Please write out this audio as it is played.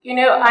You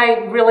know, I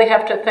really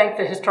have to thank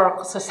the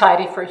Historical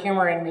Society for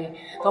humoring me.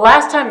 The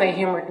last time they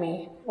humored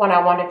me when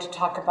I wanted to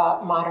talk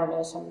about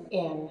modernism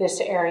in this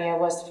area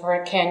was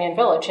for Canyon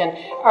Village. And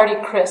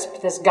Artie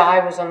Crisp, this guy,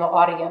 was in the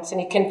audience,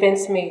 and he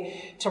convinced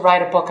me to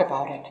write a book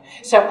about it.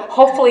 So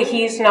hopefully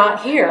he's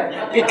not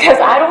here, because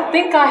I don't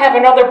think I have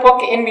another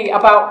book in me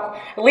about,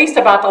 at least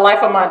about the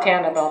Life of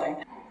Montana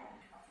building.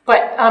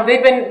 But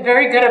they've been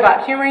very good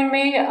about humoring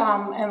me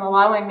and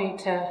allowing me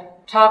to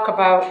talk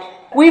about,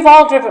 we've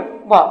all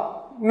driven, well,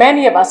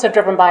 many of us have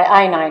driven by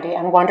I-90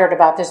 and wondered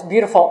about this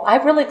beautiful, I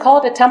really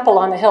call it a temple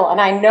on the hill,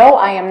 and I know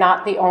I am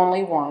not the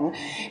only one,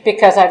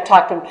 because I've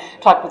talked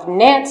with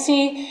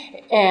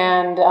Nancy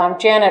and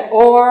Janet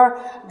Orr.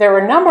 There were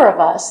a number of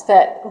us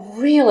that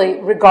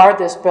really regard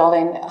this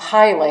building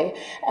highly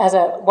as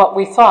what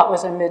we thought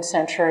was a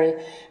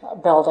mid-century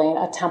building,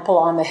 a temple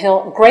on the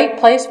hill. Great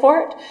place for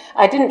it.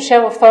 I didn't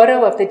show a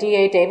photo of the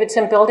D.A.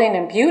 Davidson building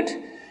in Butte,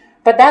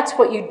 but that's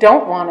what you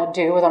don't want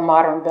to do with a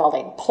modern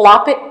building.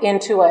 Plop it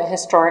into a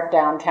historic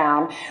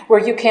downtown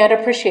where you can't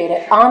appreciate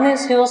it. On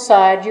this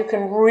hillside, you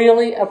can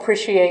really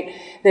appreciate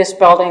this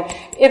building,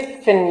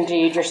 if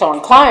indeed you're so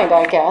inclined,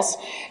 I guess.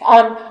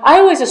 I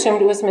always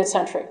assumed it was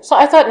mid-century. So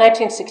I thought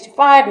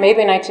 1965,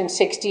 maybe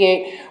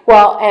 1968.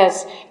 Well,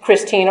 as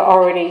Christine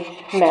already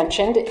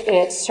mentioned,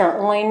 it's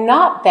certainly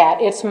not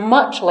that. It's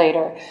much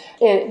later.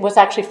 It was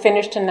actually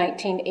finished in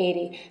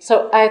 1980.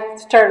 So I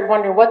started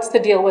wondering, what's the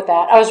deal with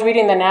that? I was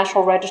reading the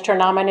National Register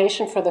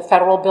nomination for the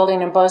federal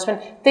building in Bozeman.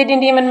 They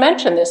didn't even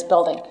mention this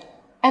building.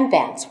 And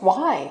that's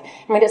why.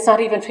 I mean, it's not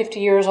even 50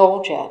 years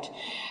old yet.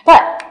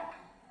 But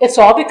it's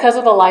all because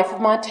of the Life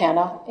of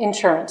Montana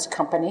Insurance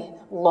Company,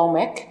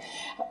 LOMIC.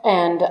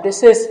 And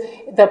this is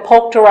the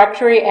Polk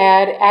Directory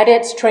ad at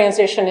its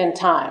transition in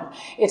time.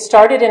 It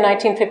started in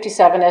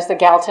 1957 as the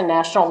Gallatin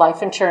National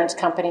Life Insurance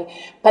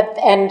Company.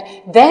 And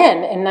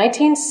then in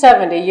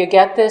 1970, you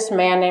get this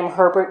man named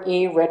Herbert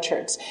E.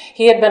 Richards.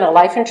 He had been a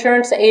life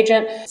insurance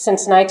agent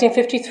since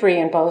 1953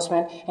 in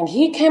Bozeman. And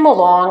he came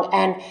along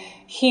and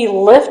he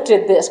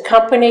lifted this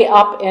company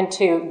up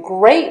into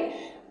great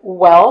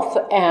wealth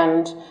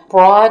and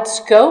broad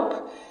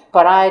scope,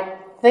 but I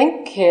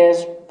think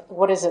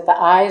the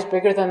eyes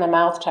bigger than the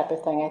mouth type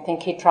of thing. I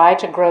think he tried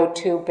to grow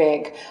too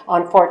big,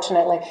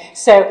 unfortunately.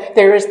 So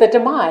there is the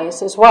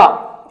demise as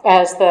well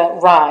as the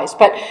rise.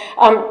 But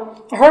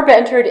Herb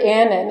entered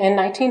in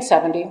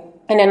 1970.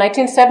 And in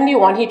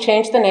 1971, he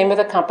changed the name of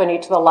the company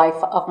to the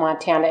Life of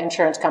Montana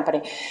Insurance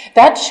Company.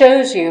 That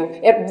shows you,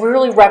 it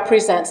really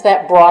represents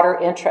that broader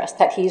interest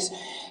that he's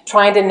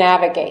trying to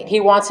navigate. He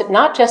wants it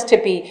not just to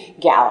be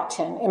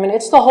Gallatin. I mean,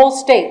 it's the whole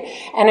state.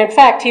 And in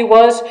fact, he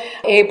was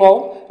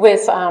able,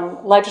 with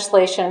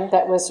legislation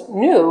that was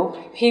new,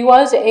 he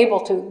was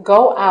able to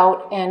go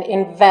out and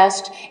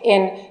invest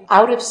in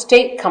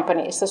out-of-state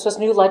companies. This was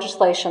new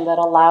legislation that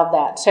allowed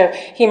that. So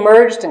he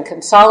merged and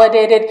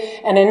consolidated,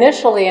 and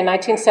initially in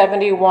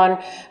 1971,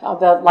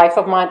 the Life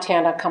of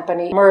Montana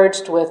Company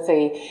merged with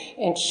the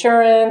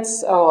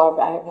Insurance,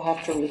 I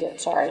have to read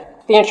it, sorry.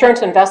 The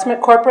Insurance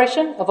Investment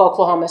Corporation of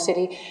Oklahoma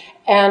City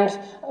and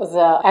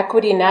the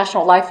Equity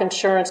National Life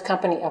Insurance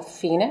Company of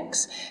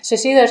Phoenix. So you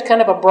see there's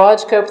kind of a broad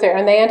scope there,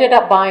 and they ended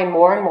up buying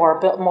more and more,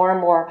 built more and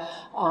more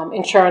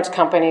insurance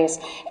companies.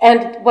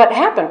 And what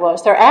happened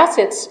was their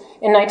assets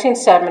in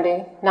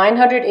 1970,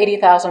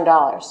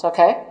 $980,000,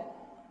 okay?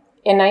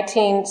 In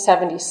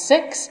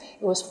 1976,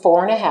 it was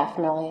 $4.5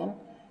 million.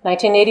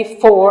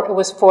 1984, it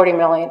was $40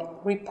 million,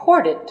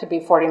 reported to be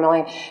 $40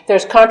 million.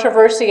 There's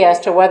controversy as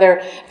to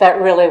whether that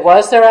really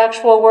was their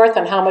actual worth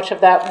and how much of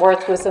that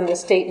worth was in the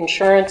state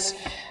insurance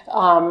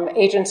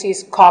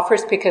agencies'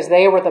 coffers, because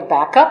they were the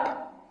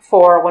backup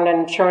for when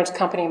an insurance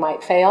company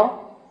might fail.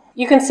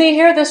 You can see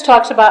here, this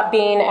talks about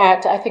being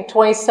at, I think,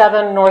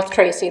 27 North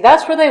Tracy.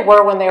 That's where they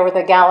were when they were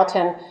the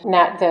Gallatin.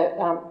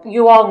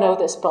 You all know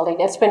this building.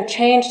 It's been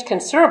changed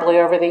considerably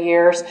over the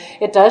years.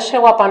 It does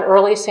show up on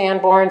early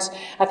Sanborns.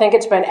 I think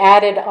it's been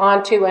added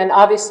onto, and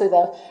obviously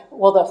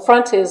the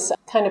front is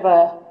kind of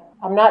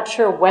I'm not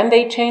sure when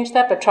they changed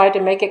that, but tried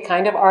to make it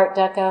kind of Art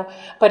Deco.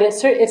 But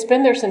it's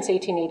been there since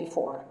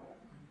 1884.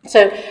 So,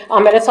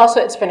 and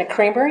it's been a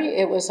creamery.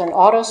 It was an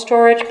auto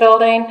storage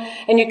building,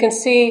 and you can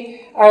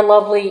see our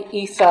lovely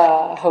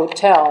Etha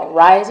Hotel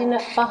rising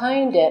up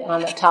behind it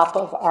on the top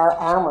of our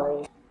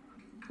armory.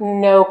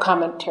 No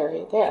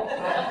commentary there.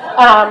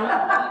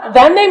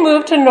 Then they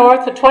moved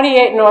to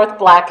 28 North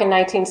Black in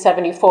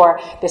 1974.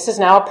 This is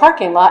now a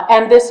parking lot,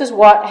 and this is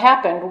what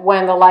happened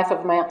when the Life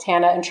of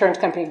Montana Insurance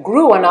Company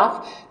grew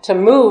enough to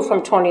move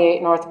from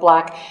 28 North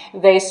Black.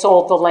 They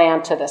sold the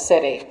land to the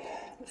city.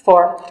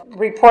 For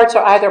reports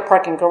are either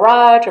parking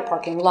garage or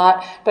parking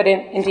lot, but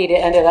indeed it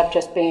ended up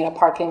just being a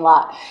parking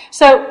lot.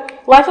 So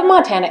Life of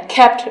Montana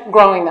kept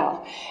growing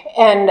though,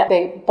 and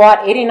they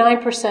bought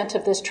 89%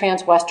 of this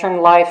Transwestern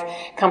Life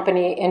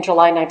company in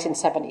July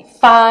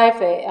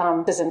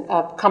 1975. This is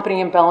a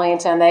company in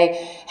Billings, and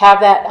they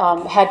have that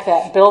had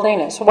that building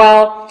as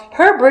well.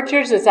 Herb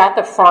Richards is at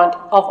the front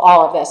of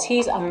all of this.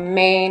 He's a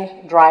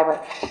main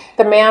driver.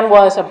 The man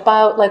was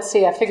about,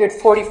 I figured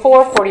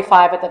 44,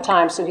 45 at the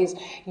time. So he's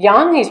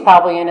young. He's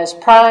probably in his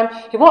prime.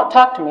 He won't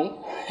talk to me.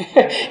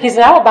 He's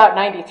now about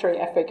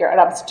 93, I figure,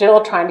 and I'm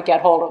still trying to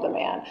get hold of the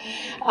man.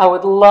 I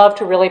would love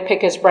to really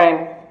pick his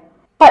brain.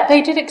 But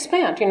they did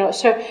expand,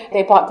 so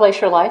they bought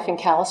Glacier Life in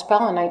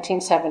Kalispell in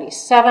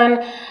 1977,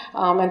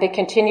 and they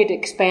continued to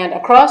expand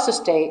across the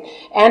state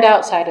and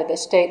outside of the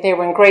state. They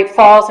were in Great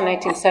Falls in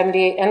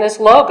 1978, and this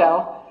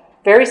logo,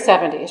 very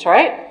 70s,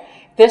 right?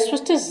 This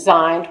was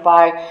designed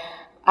by,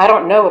 I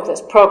don't know if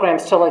this program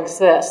still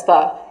exists,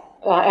 the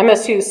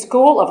MSU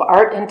School of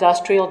Art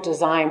Industrial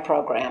Design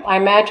program. I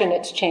imagine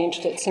it's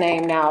changed its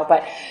name now,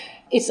 but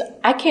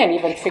I can't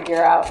even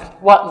figure out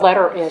what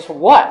letter is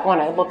what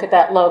when I look at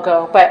that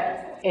logo, but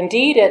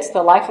indeed, it's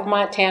the Life of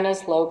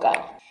Montana's logo.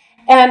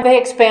 And they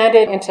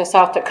expanded into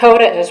South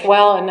Dakota as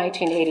well in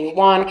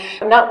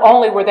 1981. Not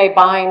only were they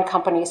buying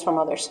companies from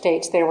other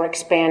states, they were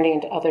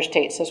expanding to other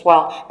states as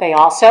well. They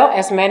also,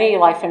 as many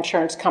life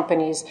insurance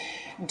companies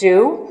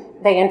do,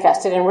 they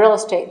invested in real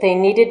estate. They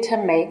needed to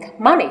make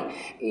money.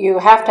 You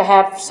have to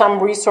have some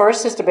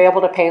resources to be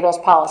able to pay those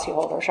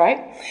policyholders,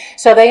 right?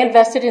 So they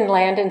invested in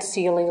land in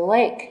Seeley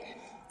Lake.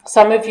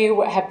 Some of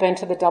you have been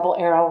to the Double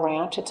Arrow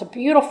Ranch. It's a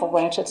beautiful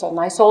ranch. It's a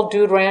nice old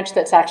dude ranch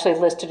that's actually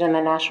listed in the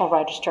National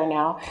Register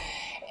now.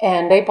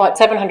 And they bought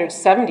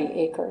 770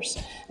 acres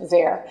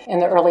there in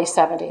the early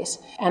 70s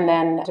and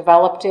then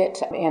developed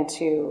it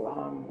into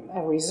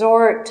a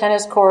resort,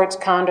 tennis courts,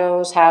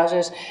 condos,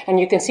 houses. And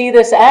you can see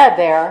this ad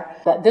there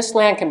that this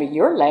land can be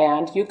your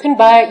land. You can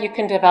buy it, you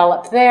can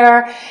develop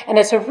there. And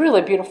it's a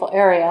really beautiful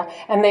area.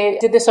 And they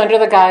did this under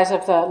the guise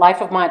of the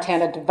Life of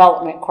Montana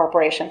Development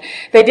Corporation.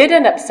 They did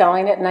end up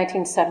selling it in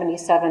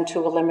 1977 to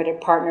a limited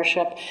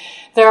partnership.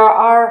 There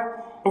are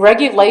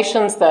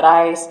regulations that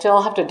I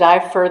still have to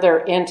dive further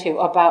into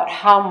about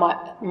how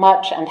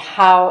much and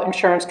how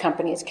insurance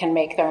companies can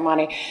make their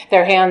money.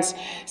 Their hands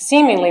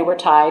seemingly were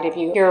tied, if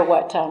you hear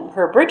what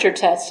Herb Richards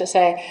has to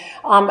say.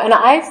 And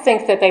I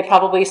think that they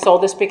probably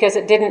sold this because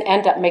it didn't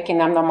end up making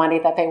them the money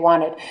that they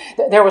wanted.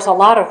 There was a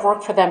lot of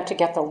work for them to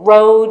get the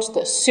roads,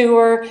 the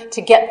sewer,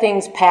 to get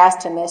things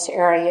passed in this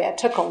area. It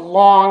took a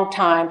long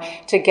time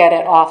to get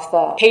it off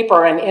the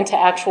paper and into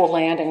actual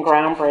land and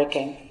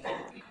groundbreaking.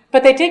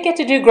 But they did get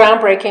to do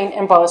groundbreaking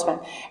in Bozeman.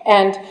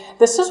 And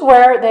this is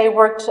where they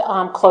worked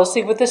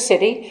closely with the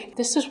city.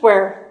 This is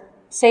where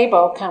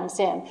Sabo comes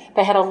in.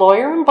 They had a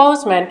lawyer in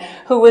Bozeman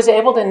who was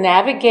able to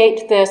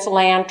navigate this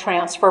land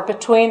transfer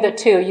between the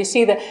two. You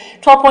see the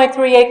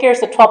 12.3 acres,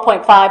 the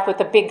 12.5 with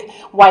the big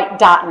white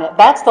dot in it.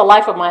 That's the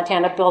Life of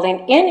Montana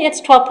building. In its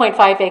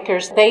 12.5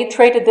 acres, they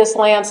traded this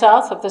land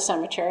south of the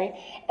cemetery,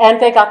 and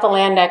they got the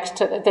land next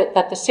to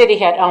that the city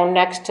had owned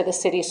next to the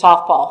city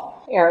softball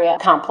area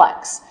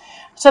complex.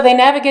 So they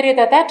navigated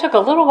that. That took a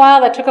little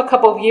while. That took a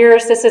couple of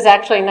years. This is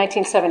actually in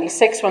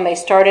 1976 when they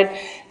started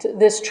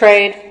this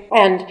trade.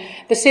 And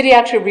the city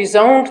actually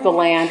rezoned the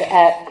land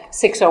at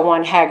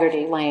 601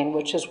 Haggerty Lane,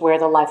 which is where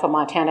the Life of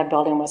Montana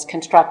building was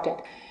constructed.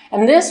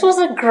 And this was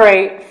a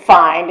great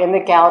find in the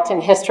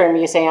Gallatin History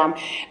Museum.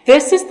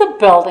 This is the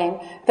building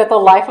that the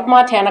Life of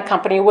Montana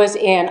company was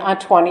in on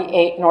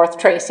 28 North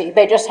Tracy.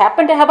 They just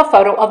happened to have a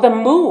photo of the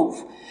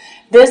move.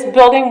 This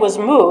building was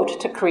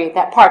moved to create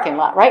that parking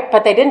lot, right?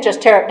 But they didn't just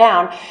tear it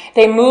down.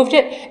 They moved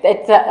it.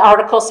 The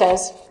article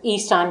says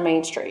east on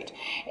Main Street.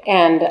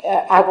 And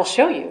I will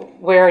show you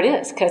where it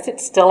is because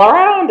it's still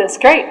around. It's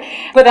great.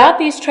 Without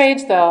these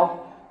trades,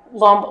 though,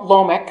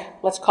 Lomic,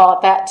 let's call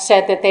it that,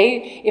 said that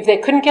if they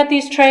couldn't get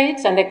these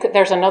trades, and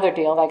there's another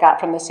deal they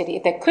got from the city,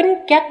 if they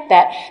couldn't get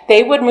that,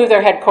 they would move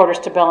their headquarters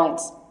to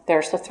Billings.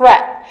 There's the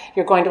threat.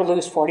 You're going to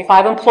lose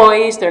 45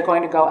 employees. They're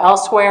going to go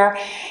elsewhere.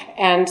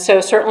 And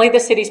so certainly the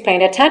city's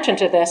paying attention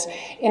to this.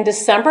 In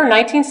December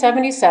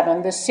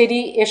 1977, the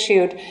city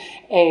issued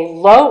a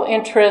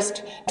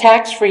low-interest,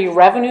 tax-free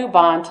revenue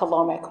bond to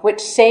Lomic,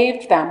 which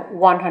saved them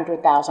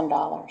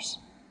 $100,000.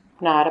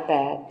 Not a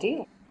bad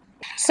deal.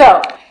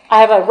 So I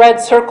have a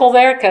red circle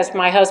there because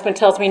my husband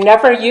tells me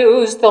never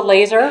use the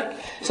laser.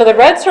 So the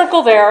red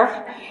circle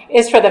there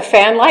is for the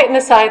fan light and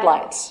the side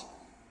lights.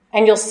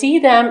 And you'll see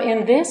them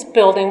in this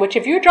building, which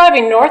if you're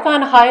driving north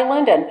on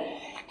Highland and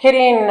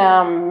hitting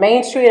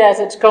Main Street as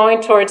it's going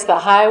towards the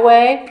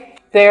highway,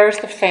 there's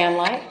the fan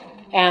light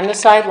and the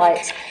side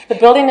lights. The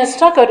building is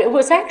stuccoed. It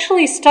was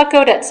actually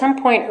stuccoed at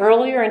some point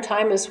earlier in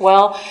time as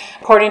well,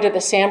 according to the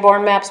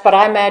Sanborn maps, but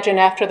I imagine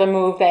after the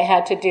move they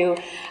had to do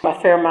a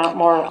fair amount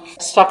more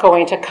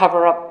stuccoing to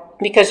cover up,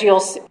 because you'll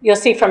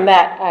see from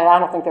that, I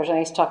don't think there's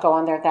any stucco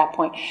on there at that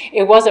point.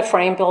 It was a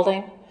frame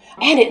building.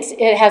 And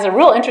it has a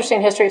real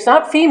interesting history. It's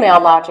not female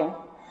lodging.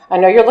 I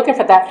know you're looking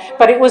for that.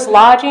 But it was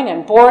lodging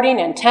and boarding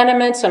and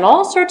tenements and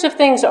all sorts of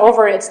things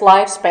over its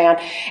lifespan.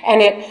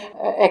 And it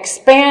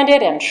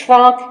expanded and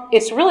shrunk.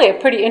 It's really a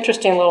pretty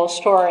interesting little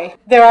story.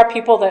 There are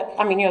people that,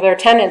 there are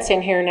tenants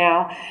in here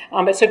now.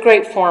 It's a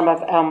great form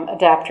of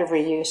adaptive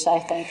reuse, I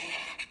think.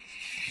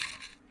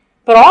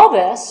 But all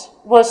this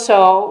was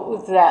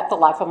so that the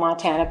Life of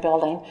Montana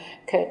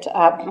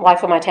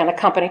Life of Montana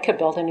company could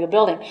build a new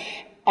building.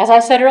 As I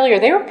said earlier,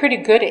 they were pretty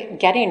good at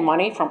getting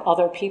money from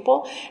other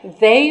people.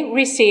 They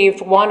received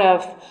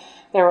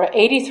there were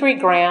 83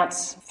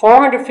 grants,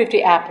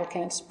 450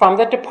 applicants from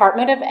the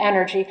Department of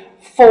Energy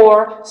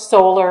for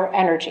solar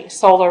energy,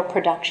 solar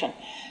production.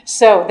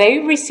 So they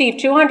received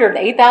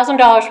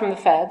 $208,000 from the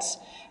feds,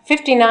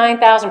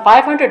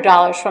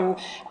 $59,500 from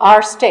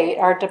our state,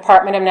 our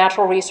Department of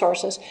Natural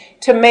Resources,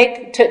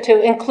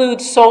 to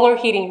include solar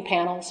heating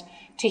panels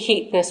to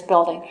heat this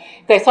building.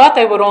 They thought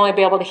they would only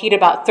be able to heat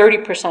about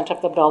 30%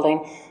 of the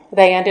building.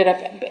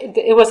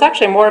 It was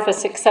actually more of a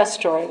success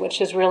story,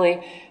 which is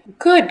really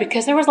good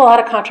because there was a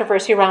lot of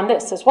controversy around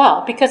this as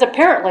well. Because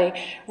apparently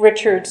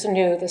Richards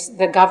knew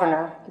the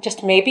governor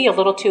just maybe a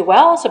little too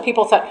well, so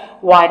people thought,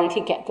 why did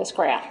he get this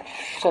grant?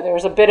 So there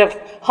was a bit of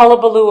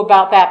hullabaloo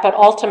about that, but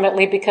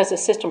ultimately because the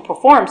system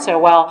performed so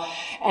well,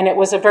 and it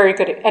was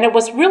it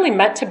was really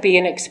meant to be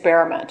an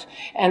experiment.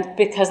 And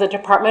because the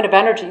Department of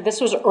Energy, this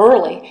was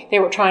early, they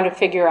were trying to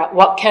figure out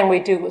what can we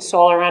do with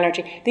solar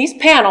energy. These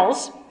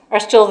panels are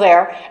still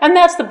there, and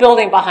that's the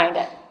building behind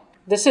it.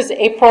 This is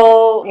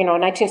April,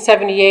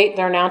 1978.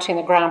 They're announcing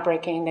the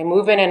groundbreaking. They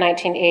move in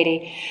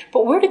 1980.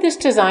 But where did this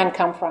design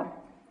come from?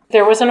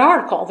 There was an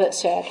article that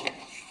said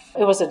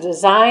it was a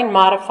design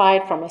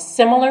modified from a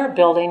similar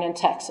building in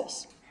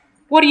Texas.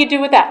 What do you do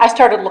with that? I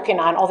started looking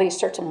on all these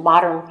sorts of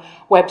modern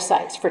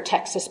websites for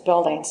Texas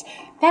buildings.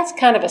 That's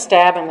kind of a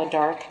stab in the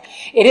dark.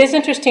 It is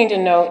interesting to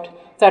note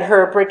that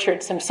Herb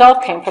Richards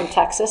himself came from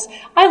Texas.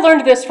 I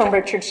learned this from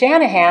Richard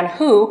Shanahan,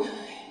 who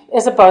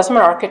is a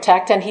Bozeman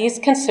architect, and he's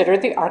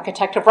considered the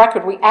architect of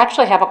record. We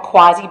actually have a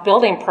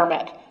quasi-building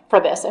permit for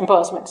this in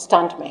Bozeman. It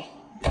stunned me.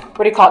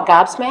 What do you call it,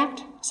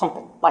 gobsmacked?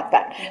 Something like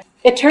that.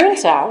 It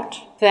turns out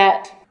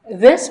that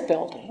this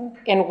building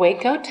in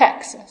Waco,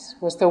 Texas,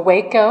 was the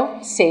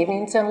Waco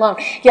Savings and Loan.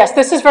 Yes,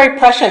 this is very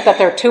prescient that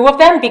there are two of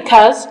them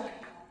because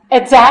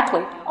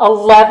exactly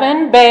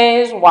 11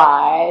 bays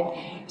wide,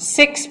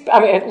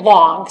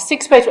 long,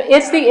 6 bays.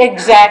 It's the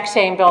exact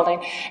same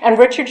building. And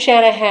Richard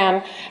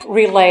Shanahan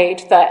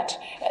relayed that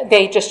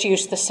they just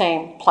used the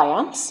same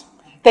plants.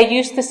 They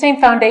used the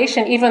same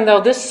foundation, even though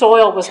this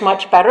soil was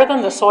much better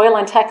than the soil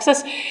in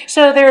Texas.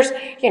 So there's,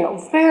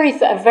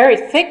 a very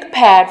thick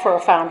pad for a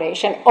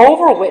foundation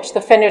over which the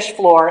finished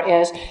floor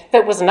is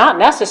that was not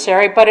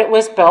necessary, but it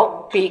was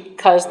built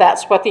because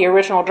that's what the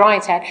original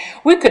drawings had.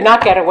 We could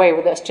not get away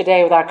with this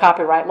today with our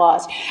copyright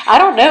laws. I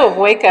don't know if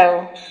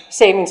Waco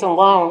Savings and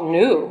Loan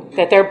knew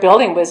that their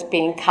building was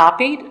being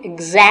copied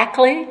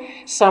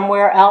exactly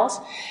somewhere else.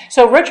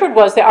 So Richard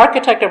was the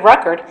architect of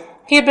record.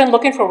 He had been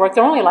looking for work.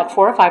 There were only like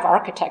 4 or 5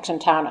 architects in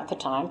town at the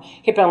time.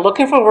 He'd been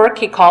looking for work.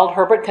 He called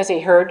Herbert because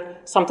he heard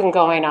something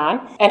going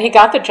on. And he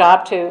got the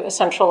job to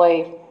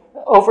essentially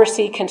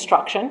oversee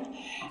construction.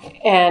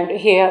 And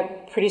he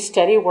had pretty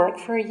steady work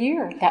for a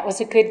year. That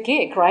was a good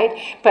gig, right?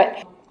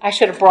 But I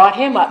should have brought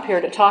him up here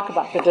to talk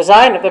about the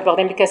design of the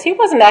building because he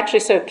wasn't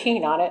actually so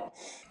keen on it.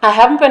 I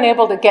haven't been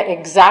able to get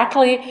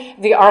exactly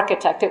the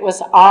architect. It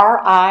was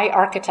RI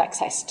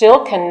Architects. I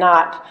still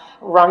cannot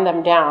run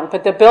them down.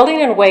 But the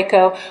building in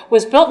Waco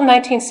was built in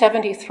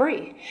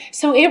 1973.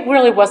 So it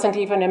really wasn't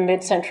even a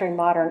mid-century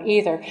modern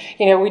either.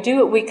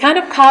 We kind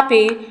of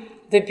copy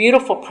the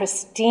beautiful,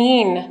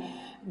 pristine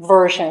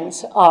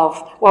versions of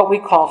what we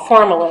call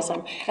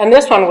formalism. And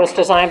this one was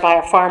designed by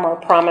a far more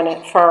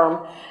prominent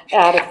firm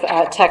out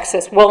of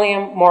Texas,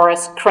 William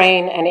Morris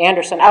Crane and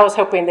Anderson. I was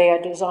hoping they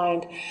had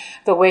designed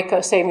the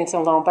Waco Savings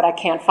and Loan, but I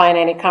can't find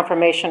any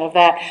confirmation of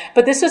that.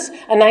 But this is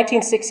a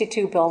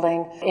 1962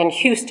 building in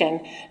Houston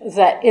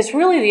that is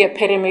really the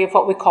epitome of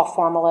what we call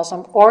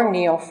formalism or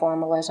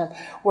neo-formalism,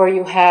 where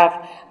you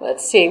have,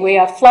 we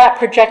have flat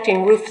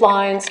projecting roof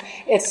lines.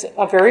 It's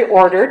a very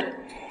ordered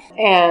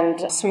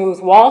and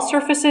smooth wall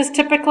surfaces,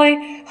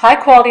 typically,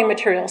 high-quality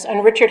materials.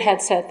 And Richard had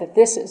said that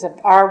this is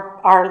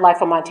our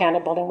Life of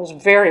Montana building was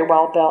very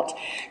well built.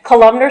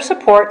 Columnar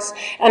supports,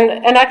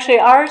 and actually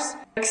ours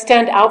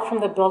extend out from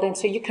the building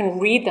so you can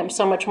read them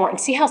so much more. And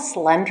see how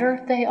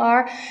slender they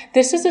are?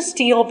 This is a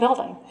steel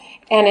building.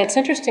 And it's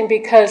interesting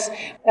because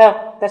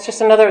that's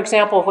just another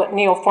example of what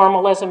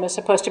neo-formalism is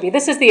supposed to be.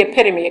 This is the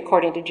epitome,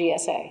 according to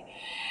GSA.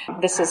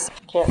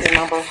 Can't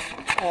remember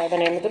the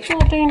name of the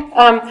building.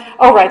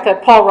 The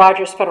Paul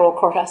Rogers Federal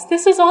Courthouse.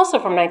 This is also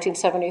from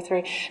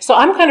 1973. So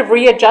I'm kind of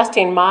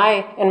readjusting in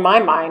my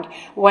mind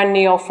when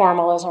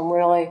neo-formalism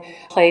really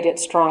played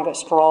its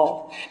strongest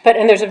role.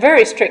 And there's a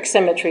very strict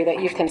symmetry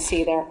that you can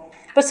see there.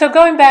 But so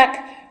going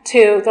back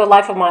to the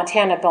Life of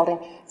Montana building,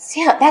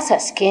 see how that's a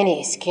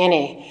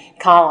skinny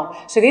column.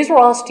 So these were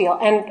all steel.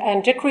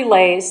 And Dick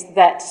relays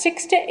that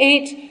 6 to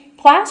 8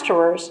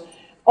 plasterers,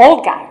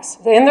 old guys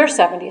in their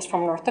 70s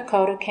from North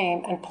Dakota,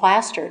 came and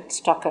plastered,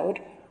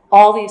 stuccoed,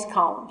 all these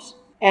columns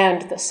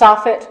and the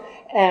soffit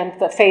and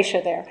the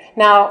fascia there.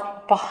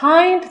 Now,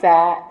 behind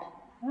that,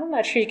 I'm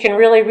not sure you can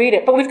really read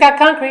it, but we've got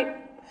concrete.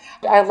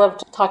 I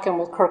loved talking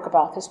with Kirk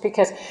about this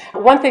because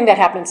one thing that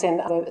happens in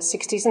the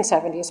 60s and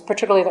 70s,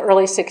 particularly the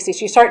early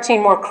 60s, you start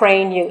seeing more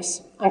crane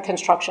use on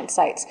construction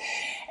sites.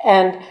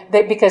 And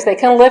because they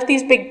can lift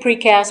these big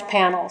precast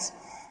panels.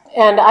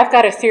 And I've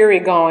got a theory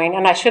going,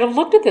 and I should have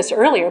looked at this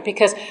earlier,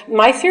 because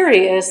my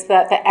theory is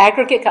that the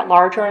aggregate got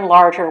larger and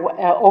larger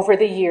over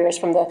the years,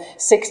 from the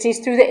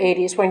 60s through the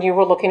 80s, when you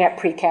were looking at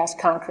precast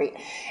concrete.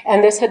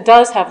 And this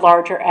does have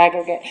larger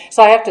aggregate.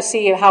 So I have to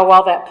see how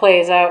well that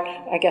plays out,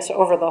 I guess,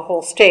 over the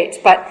whole states.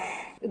 But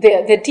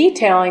the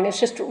detailing is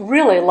just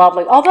really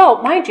lovely.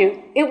 Although, mind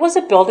you, it was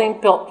a building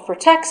built for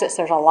Texas.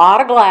 There's a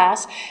lot of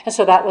glass, and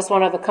so that was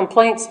one of the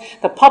complaints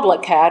the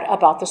public had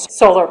about the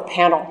solar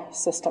panel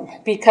system.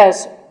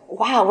 Because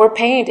wow, we're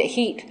paying to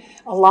heat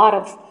a lot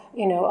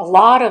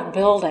of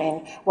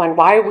building when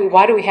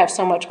why do we have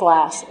so much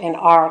glass in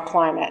our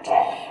climate?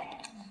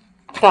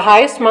 The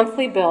highest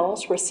monthly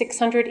bills were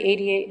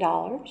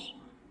 $688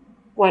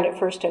 when it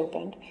first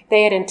opened.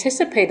 They had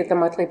anticipated the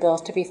monthly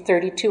bills to be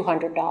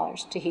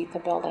 $3,200 to heat the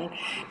building.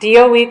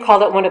 DOE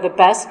called it one of the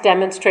best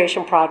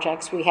demonstration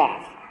projects we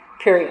have,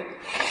 period.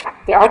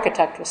 The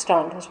architect was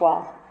stunned as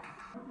well.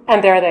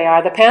 And there they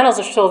are. The panels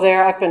are still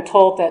there. I've been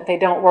told that they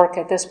don't work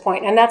at this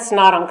point, and that's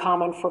not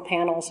uncommon for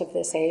panels of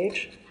this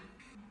age.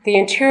 The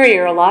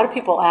interior, a lot of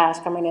people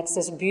ask, it's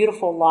this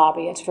beautiful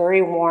lobby. It's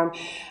very warm.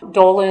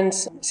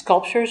 Dolan's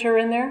sculptures are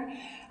in there.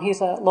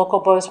 He's a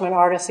local Bozeman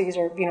artist. These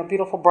are,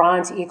 beautiful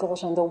bronze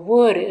eagles, and the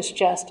wood is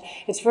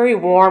it's very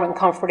warm and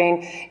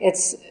comforting.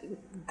 It's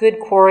good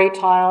quarry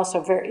tile,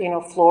 so very,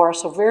 floor,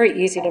 so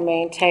very easy to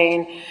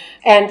maintain.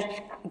 And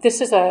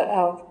this is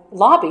a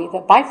lobby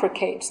that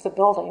bifurcates the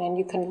building, and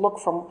you can look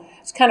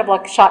it's kind of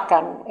like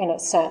shotgun in a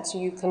sense.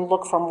 You can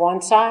look from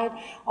one side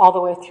all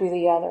the way through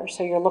the other.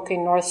 So you're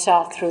looking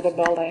north-south through the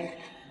building.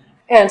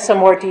 And some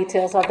more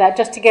details of that,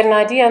 just to get an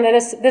idea. And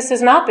this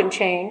has not been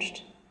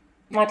changed.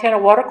 Montana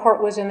Water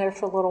Court was in there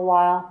for a little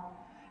while.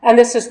 And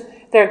this is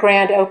their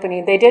grand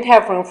opening. They did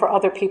have room for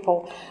other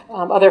people,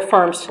 other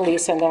firms to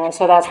lease in there. And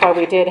so that's why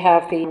we did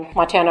have the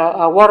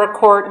Montana Water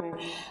Court. And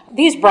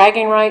these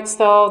bragging rights,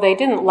 though, they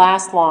didn't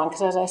last long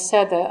because, as I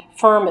said, the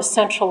firm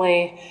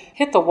essentially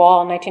hit the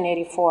wall in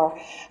 1984.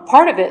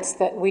 Part of it's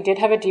that we did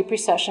have a deep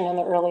recession in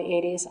the early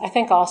 80s. I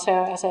think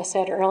also, as I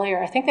said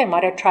earlier, I think they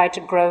might have tried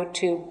to grow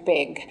too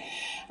big.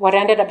 What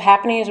ended up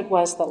happening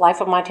was that Life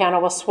of Montana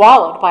was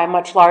swallowed by a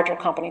much larger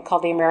company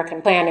called the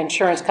American Plan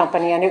Insurance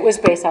Company, and it was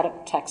based out of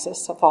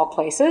Texas, of all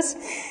places.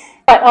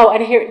 But,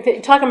 and here,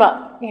 talking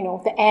about,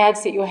 the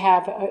ads that you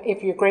have,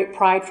 if you're great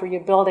pride for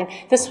your building.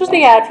 This was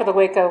the ad for the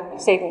Waco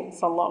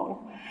Savings and Loan.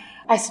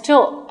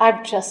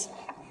 I'm just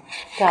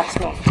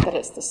gobsmacked that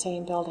it's the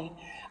same building.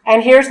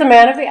 And here's the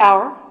man of the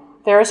hour.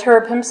 There's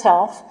Herb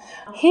himself.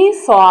 He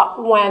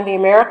thought when the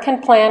American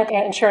Plan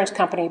Insurance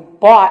Company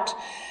bought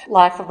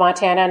Life of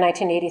Montana in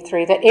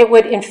 1983 that it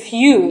would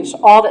infuse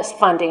all this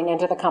funding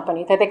into the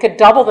company, that they could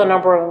double the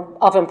number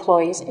of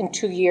employees in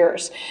 2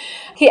 years.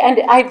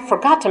 And I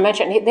forgot to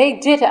mention,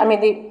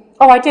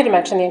 I did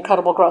mention the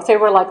incredible growth. They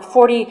were like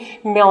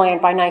 $40 million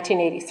by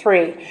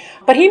 1983.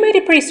 But he made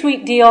a pretty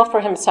sweet deal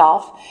for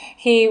himself.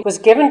 He was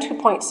given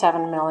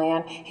 $2.7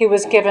 million. He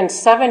was given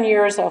 7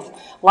 years of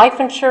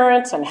life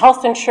insurance and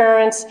health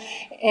insurance,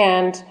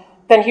 and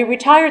then he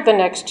retired the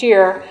next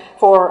year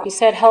for, he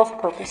said,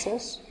 health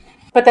purposes.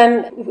 But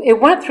then it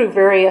went through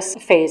various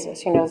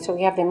phases, so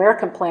we have the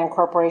American Plan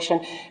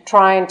Corporation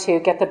trying to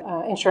get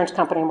the insurance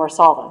company more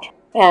solvent.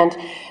 And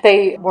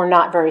they were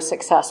not very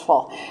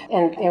successful.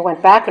 And it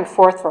went back and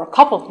forth for a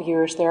couple of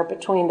years there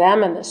between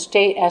them and the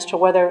state as to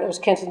whether it was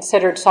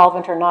considered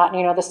solvent or not.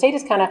 The state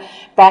is kind of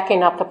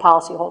backing up the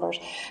policyholders.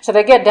 So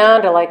they get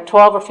down to like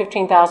 12 or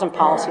 15,000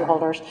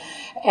 policyholders,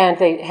 and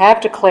they have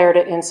declared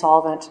it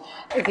insolvent.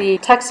 The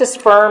Texas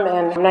firm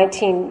in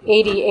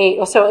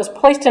 1988, so it was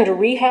placed into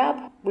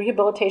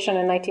rehabilitation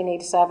in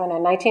 1987.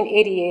 In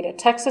 1988, a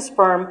Texas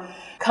firm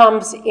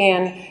comes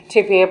in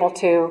to be able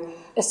to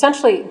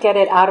essentially get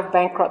it out of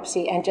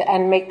bankruptcy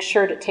and make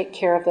sure to take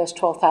care of those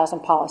 12,000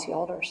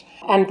 policyholders.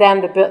 And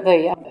then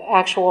the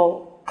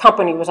actual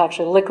company was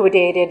actually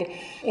liquidated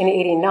in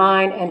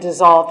 89 and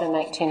dissolved in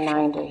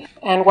 1990.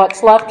 And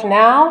what's left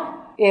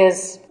now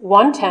is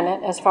one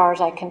tenant, as far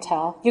as I can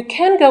tell. You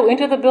can go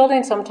into the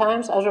building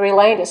sometimes. I was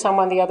relaying to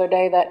someone the other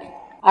day that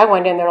I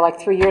went in there like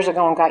 3 years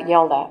ago and got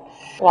yelled at.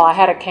 Well, I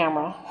had a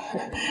camera.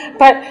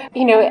 But,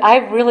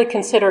 I really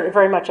consider it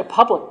very much a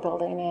public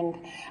building, and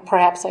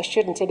perhaps I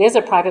shouldn't. It is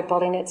a private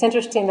building. It's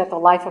interesting that the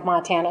Life of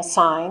Montana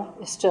sign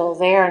is still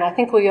there, and I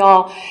think we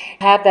all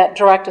have that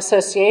direct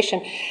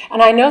association.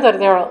 And I know that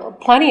there are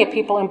plenty of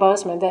people in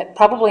Bozeman that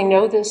probably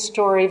know this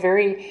story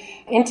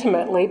very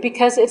intimately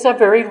because it's a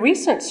very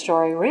recent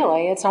story,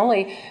 really. It's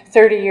only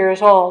 30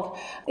 years old.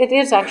 It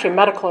is actually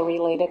medical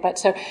related, but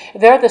so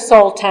they're the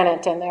sole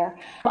tenant in there.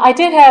 I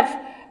did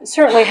have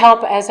certainly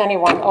help, as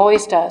anyone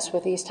always does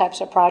with these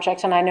types of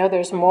projects, and I know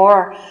there's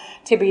more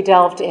to be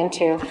delved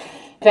into.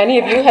 If any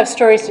of you have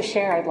stories to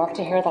share, I'd love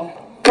to hear them,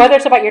 whether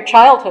it's about your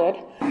childhood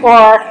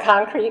or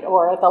concrete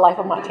or the Life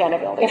of Montana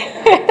building.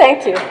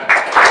 Thank you.